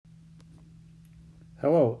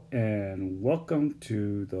Hello, and welcome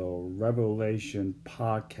to the Revelation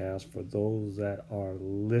podcast for those that are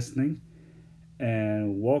listening,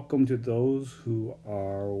 and welcome to those who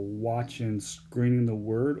are watching Screening the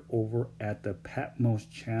Word over at the Patmos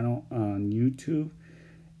channel on YouTube,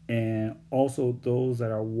 and also those that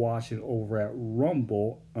are watching over at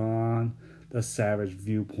Rumble on the Savage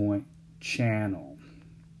Viewpoint channel.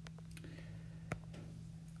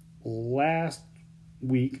 Last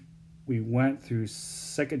week, we went through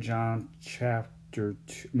Second John chapter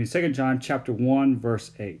 2, Second John chapter 1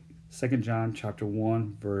 verse 8. 2 John chapter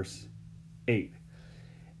 1 verse 8.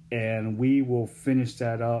 And we will finish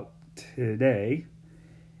that up today.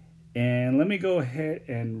 And let me go ahead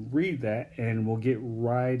and read that and we'll get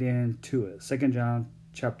right into it. 2 John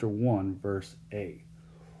chapter 1 verse 8.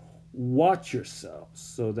 Watch yourselves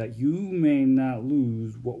so that you may not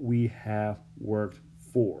lose what we have worked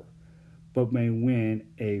for, but may win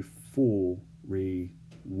a full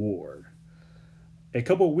reward. A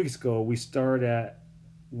couple of weeks ago, we started at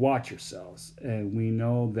watch yourselves, and we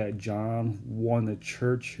know that John wanted the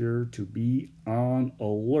church here to be on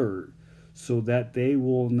alert so that they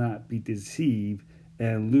will not be deceived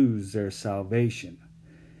and lose their salvation.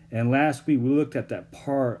 And last week, we looked at that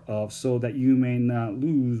part of so that you may not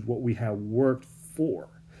lose what we have worked for.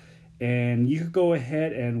 And you can go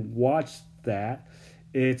ahead and watch that.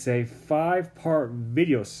 It's a 5-part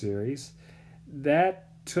video series that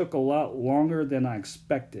took a lot longer than I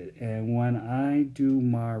expected. And when I do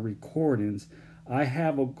my recordings, I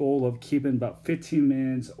have a goal of keeping about 15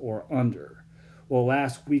 minutes or under. Well,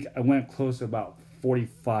 last week I went close to about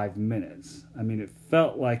 45 minutes. It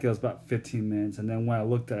felt like it was about 15 minutes. And then when I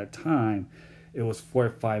looked at a time, it was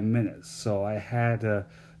 45 minutes. So I had to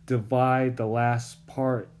divide the last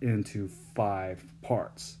part into 5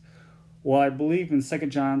 parts. Well, I believe in 2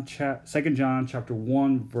 John chapter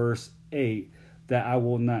 1 verse 8 that I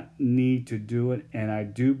will not need to do it, and I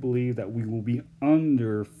do believe that we will be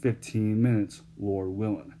under 15 minutes, Lord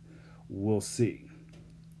willing. We'll see.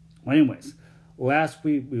 Well, anyways, last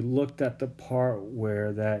week we looked at the part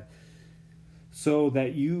where that so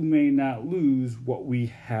that you may not lose what we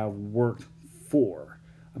have worked for.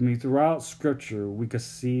 Throughout Scripture, we could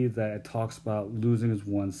see that it talks about losing is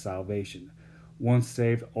one's salvation. Once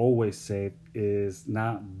saved, always saved is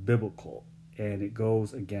not biblical, and it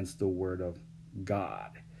goes against the word of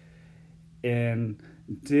God. And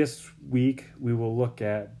this week we will look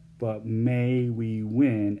at, but may we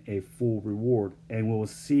win a full reward, and we'll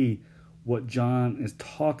see what John is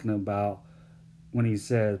talking about when he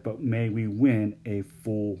says, but may we win a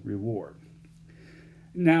full reward.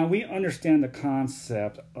 Now, we understand the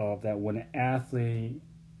concept of that when an athlete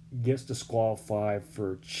gets disqualified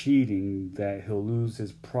for cheating, that he'll lose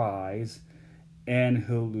his prize and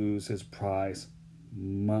he'll lose his prize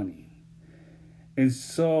money. And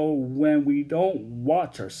so when we don't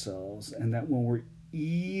watch ourselves, and that when we're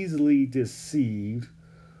easily deceived,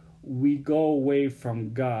 we go away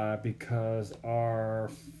from God because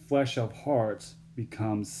our flesh of hearts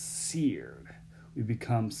becomes seared. We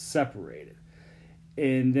become separated.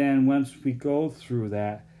 And then once we go through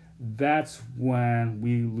that, that's when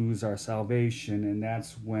we lose our salvation, and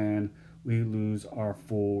that's when we lose our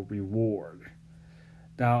full reward.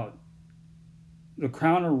 Now, the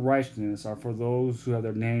crown of righteousness are for those who have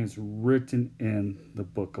their names written in the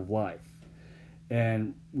book of life.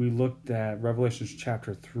 And we looked at Revelation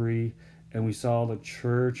chapter 3, and we saw the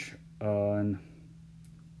church on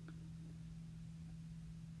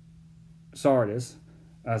Sardis.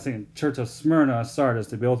 I was thinking church of Smyrna, Sardis,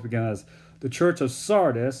 to be able to begin as the church of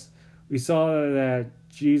Sardis. We saw that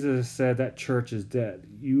Jesus said that church is dead.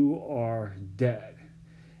 You are dead.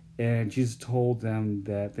 And Jesus told them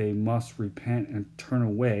that they must repent and turn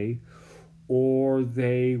away, or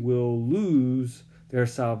they will lose their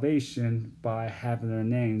salvation by having their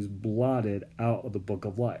names blotted out of the book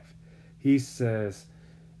of life. He says,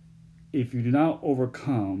 if you do not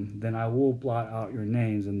overcome, then I will blot out your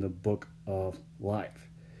names in the book of life.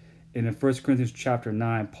 And in 1 Corinthians chapter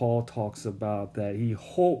 9, Paul talks about that he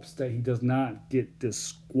hopes that he does not get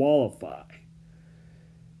disqualified.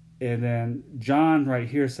 And then John right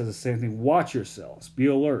here says the same thing. Watch yourselves, be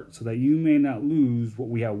alert, so that you may not lose what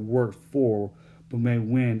we have worked for, but may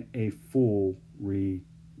win a full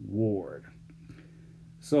reward.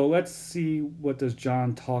 So let's see, what does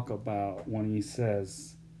John talk about when he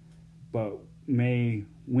says, but may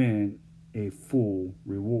win a full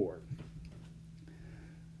reward.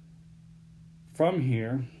 From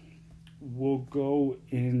here, we'll go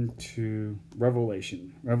into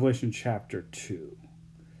Revelation chapter 2.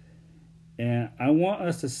 And I want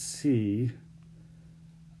us to see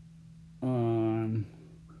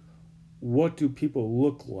what what do people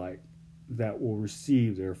look like that will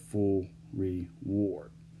receive their full reward?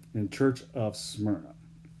 In the church of Smyrna.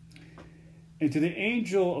 And to the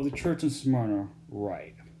angel of the church in Smyrna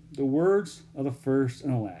write, the words of the first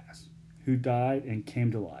and the last, who died and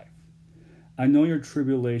came to life. I know your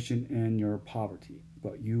tribulation and your poverty,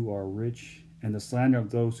 but you are rich, and the slander of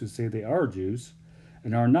those who say they are Jews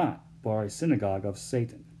and are not, but are a synagogue of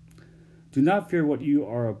Satan. Do not fear what you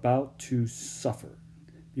are about to suffer.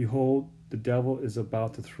 Behold, the devil is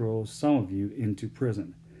about to throw some of you into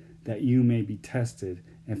prison, that you may be tested,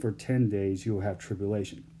 and for 10 days you will have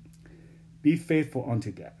tribulation. Be faithful unto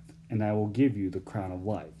death, and I will give you the crown of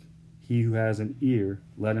life. He who has an ear,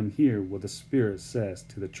 let him hear what the Spirit says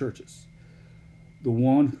to the churches. The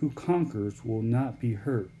one who conquers will not be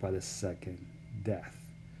hurt by the second death.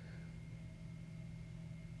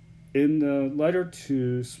 In the letter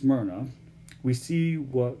to Smyrna, we see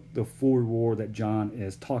what the full reward that John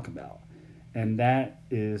is talking about, and that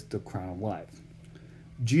is the crown of life.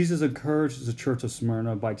 Jesus encourages the church of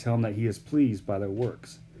Smyrna by telling them that he is pleased by their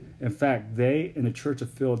works. In fact, they and the church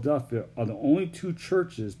of Philadelphia are the only two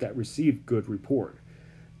churches that received good report.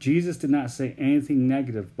 Jesus did not say anything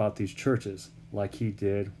negative about these churches like he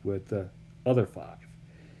did with the other 5.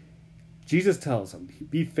 Jesus tells them,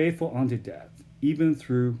 be faithful unto death, even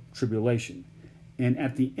through tribulation. And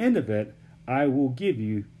at the end of it, I will give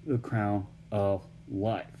you the crown of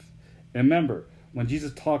life. And remember, when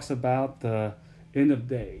Jesus talks about the end of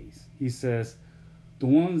days, he says, the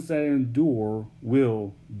ones that endure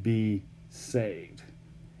will be saved.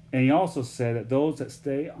 And he also said that those that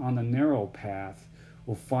stay on the narrow path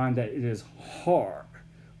will find that it is hard.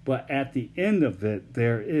 But at the end of it,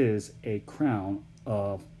 there is a crown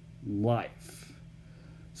of life.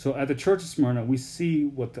 So at the church of Smyrna, we see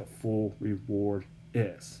what the full reward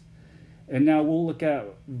is. And now we'll look at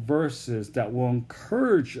verses that will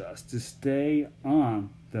encourage us to stay on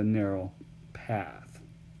the narrow path.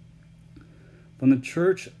 From the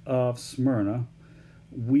church of Smyrna,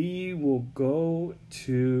 we will go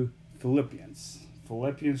to Philippians.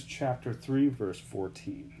 Philippians chapter 3, verse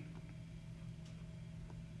 14.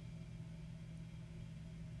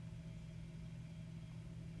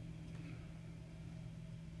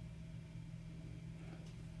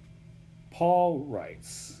 Paul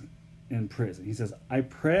writes in prison, he says, I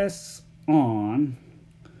press on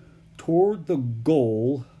toward the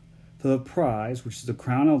goal for the prize, which is the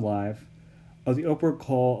crown of life, of the upward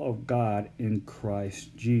call of God in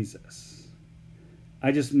Christ Jesus.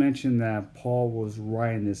 I just mentioned that Paul was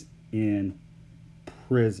writing this in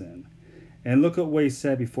prison. And look at what he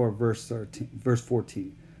said before verse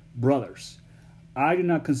 14. Brothers, I do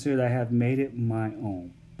not consider that I have made it my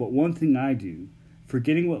own, but one thing I do,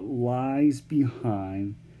 forgetting what lies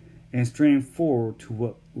behind and straining forward to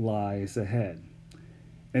what lies ahead.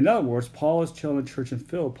 In other words, Paul is telling the church in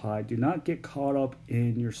Philippi, do not get caught up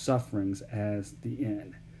in your sufferings as the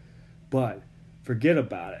end, but forget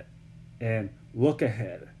about it and look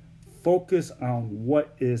ahead. Focus on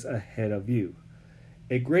what is ahead of you.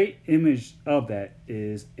 A great image of that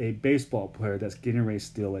is a baseball player that's getting ready to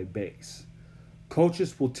steal a base.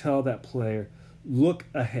 Coaches will tell that player, look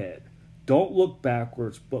ahead. Don't look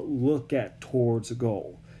backwards, but look towards the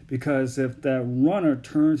goal. Because if that runner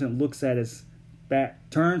turns and looks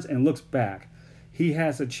back, he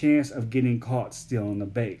has a chance of getting caught stealing the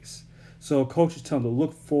base. So coaches tell him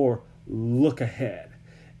to look ahead.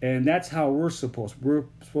 And that's how we're supposed to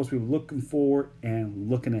be looking forward and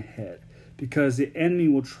looking ahead. Because the enemy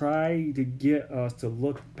will try to get us to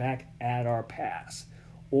look back at our past.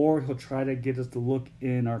 Or he'll try to get us to look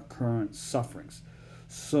in our current sufferings.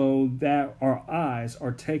 So that our eyes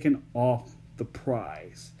are taken off the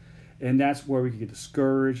prize. And that's where we get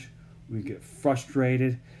discouraged, we get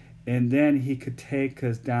frustrated, and then he could take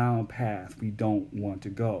us down a path we don't want to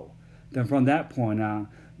go. Then from that point on,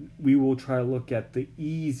 we will try to look at the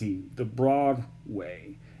easy, the broad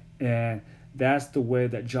way. And that's the way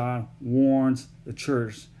that John warns the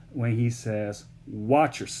church when he says,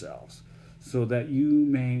 watch yourselves, so that you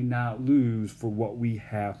may not lose for what we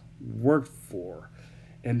have worked for,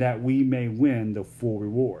 and that we may win the full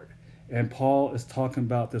reward. And Paul is talking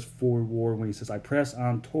about this full reward when he says, I press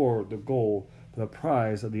on toward the goal for the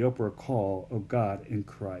prize of the upward call of God in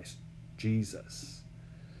Christ Jesus.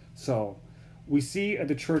 So we see at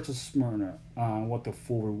the church of Smyrna what the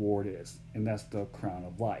full reward is, and that's the crown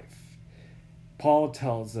of life. Paul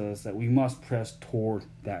tells us that we must press toward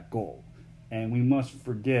that goal, and we must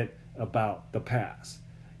forget about the past.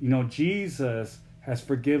 You know, Jesus has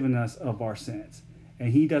forgiven us of our sins,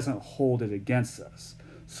 and he doesn't hold it against us.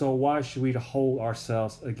 So why should we hold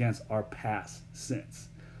ourselves against our past sins?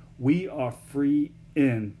 We are free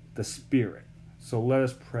in the Spirit. So let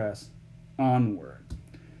us press onward.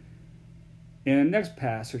 In the next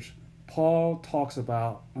passage, Paul talks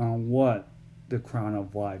about what the crown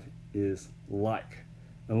of life is like.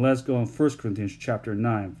 And let's go in 1 Corinthians chapter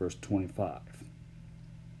 9, verse 25.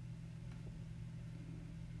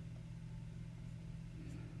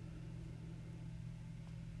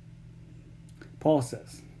 Paul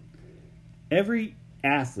says, every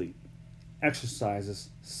athlete exercises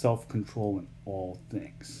self-control in all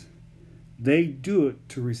things. They do it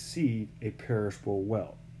to receive a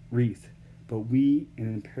perishable wreath, but we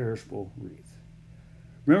an imperishable wreath.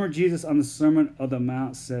 Remember, Jesus on the Sermon on the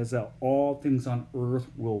Mount says that all things on earth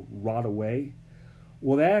will rot away?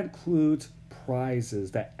 Well, that includes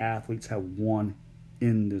prizes that athletes have won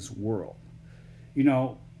in this world. You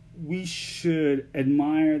know, we should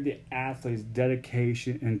admire the athletes'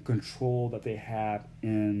 dedication and control that they have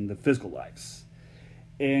in the physical lives.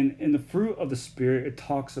 And in the fruit of the Spirit, it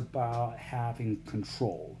talks about having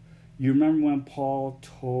control. You remember when Paul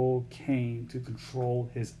told Cain to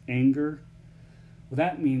control his anger? Well,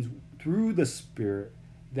 that means through the Spirit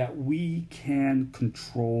that we can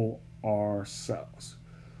control ourselves.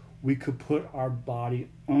 We could put our body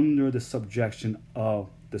under the subjection of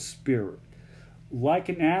the Spirit. Like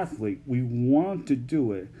an athlete, we want to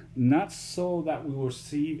do it not so that we will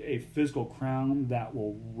receive a physical crown that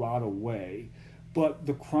will rot away, but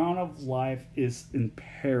the crown of life is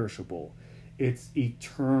imperishable, it's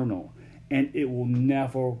eternal, and it will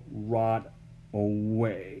never rot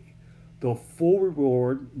away. The full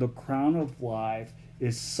reward, the crown of life,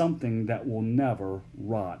 is something that will never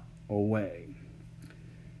rot away.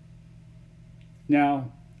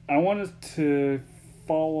 Now, I want us to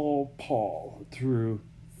follow Paul through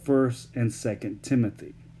 1st and 2nd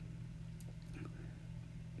Timothy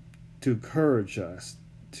to encourage us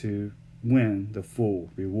to win the full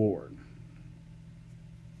reward.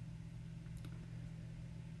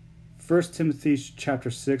 1 Timothy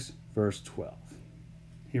chapter 6, verse 12.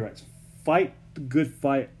 He writes, fight the good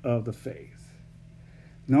fight of the faith.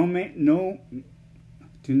 Do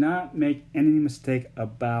not make any mistake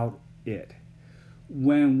about it.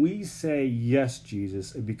 When we say yes,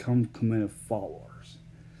 Jesus, and become committed followers,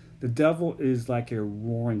 the devil is like a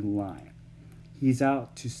roaring lion. He's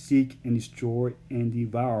out to seek and destroy and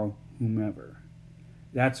devour whomever.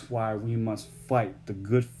 That's why we must fight the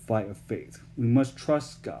good fight of faith. We must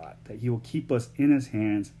trust God that He will keep us in His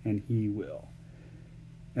hands, and He will.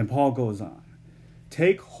 And Paul goes on,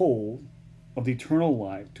 take hold of the eternal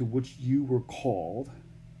life to which you were called.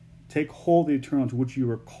 Take hold of the eternal to which you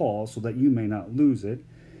were called, so that you may not lose it,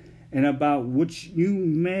 and about which you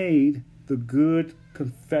made the good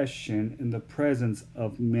confession in the presence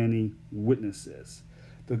of many witnesses.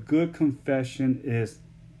 The good confession is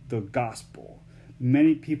the gospel.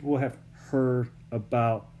 Many people have heard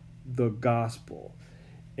about the gospel.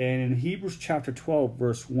 And in Hebrews chapter 12,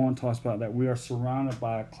 verse 1 talks about that we are surrounded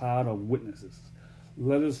by a cloud of witnesses.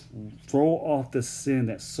 Let us throw off the sin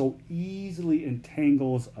that so easily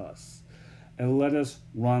entangles us, and let us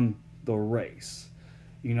run the race.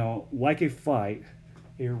 You know, like a fight,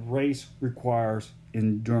 a race requires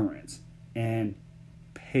endurance and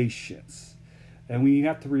patience. And we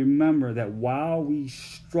have to remember that while we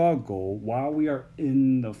struggle, while we are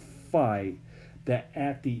in the fight, that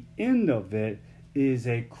at the end of it is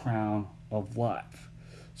a crown of life.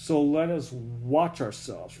 So let us watch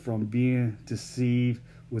ourselves from being deceived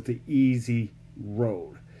with the easy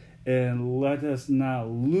road. And let us not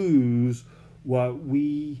lose what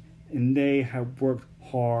we and they have worked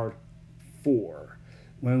hard for.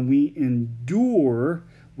 When we endure,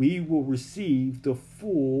 we will receive the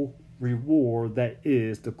full reward that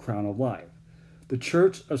is the crown of life. The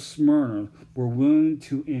church of Smyrna were willing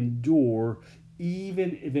to endure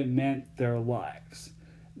even if it meant their lives.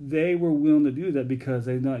 They were willing to do that because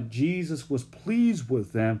they know Jesus was pleased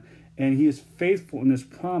with them, and He is faithful in His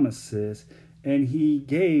promises, and He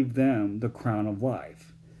gave them the crown of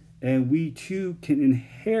life. And we too can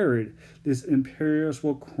inherit this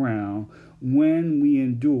imperishable crown when we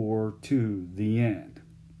endure to the end.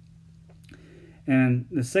 And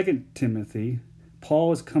the 2nd Timothy,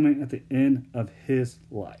 Paul is coming at the end of his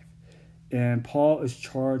life. And Paul is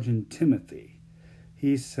charging Timothy.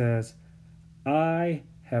 He says, I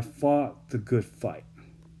have fought the good fight.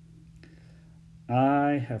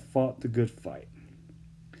 I have fought the good fight.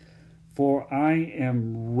 For I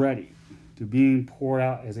am ready to being poured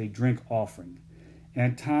out as a drink offering,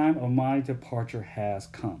 and time of my departure has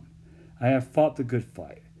come. I have fought the good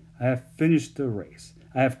fight. I have finished the race.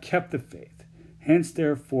 I have kept the faith. Hence,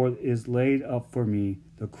 therefore, is laid up for me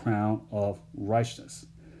the crown of righteousness,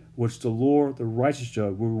 which the Lord, the righteous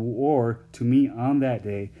judge, will reward to me on that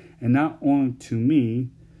day, and not only to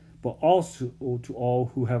me, but also to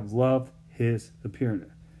all who have loved his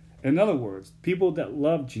appearing. In other words, people that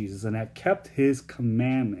love Jesus and have kept his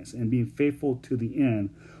commandments and being faithful to the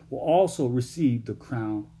end will also receive the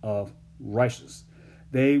crown of righteousness.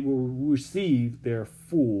 They will receive their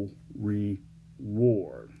full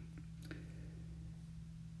reward.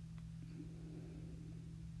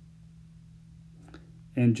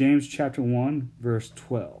 In James chapter 1, verse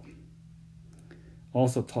 12,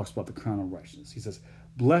 also talks about the crown of righteousness. He says,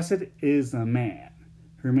 "Blessed is the man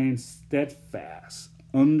who remains steadfast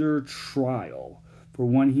under trial, for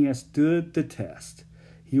when he has stood the test,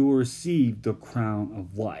 he will receive the crown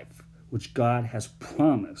of life, which God has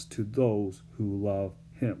promised to those who love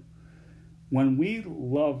him." When we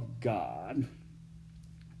love God,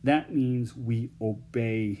 that means we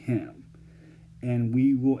obey him, and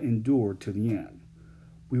we will endure to the end.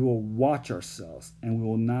 We will watch ourselves, and we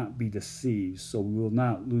will not be deceived, so we will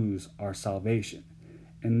not lose our salvation.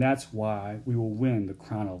 And that's why we will win the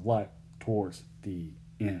crown of life towards the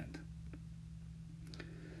end.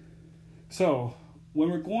 So, when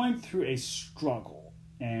we're going through a struggle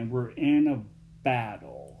and we're in a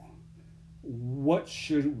battle, what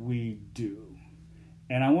should we do?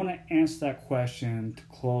 And I want to answer that question to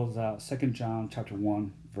close out 2 John chapter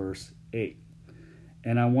 1, verse 8.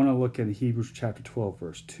 And I want to look at Hebrews chapter 12,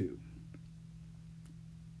 verse 2.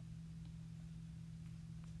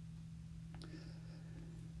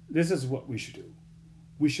 This is what we should do.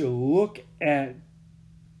 We should look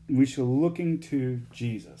into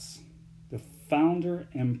Jesus, the founder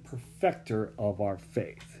and perfecter of our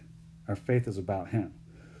faith. Our faith is about him,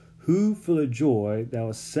 who for the joy that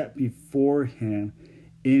was set before him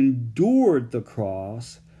endured the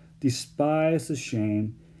cross, despised the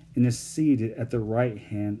shame, and is seated at the right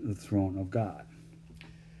hand of the throne of God.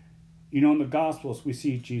 You know, in the Gospels, we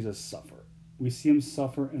see Jesus suffer. We see him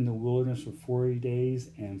suffer in the wilderness for 40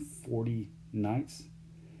 days and 40 nights.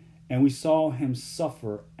 And we saw him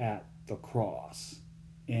suffer at the cross,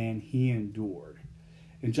 and he endured.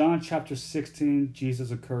 In John chapter 16,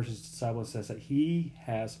 Jesus encourages his disciples and says that he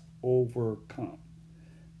has overcome.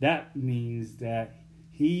 That means that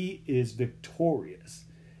he is victorious,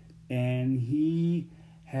 and he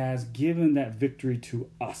has given that victory to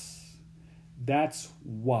us. That's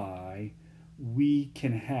why we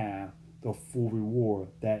can have the full reward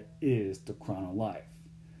that is the crown of life.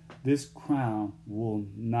 This crown will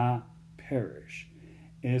not perish,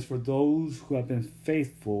 and it's for those who have been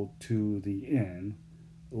faithful to the end,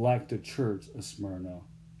 like the church of Smyrna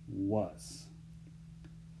was.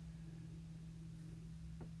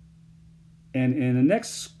 And in the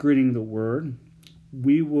next greeting of the word,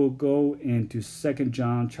 we will go into 2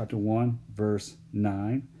 John chapter 1, verse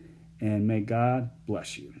 9, and may God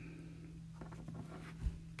bless you.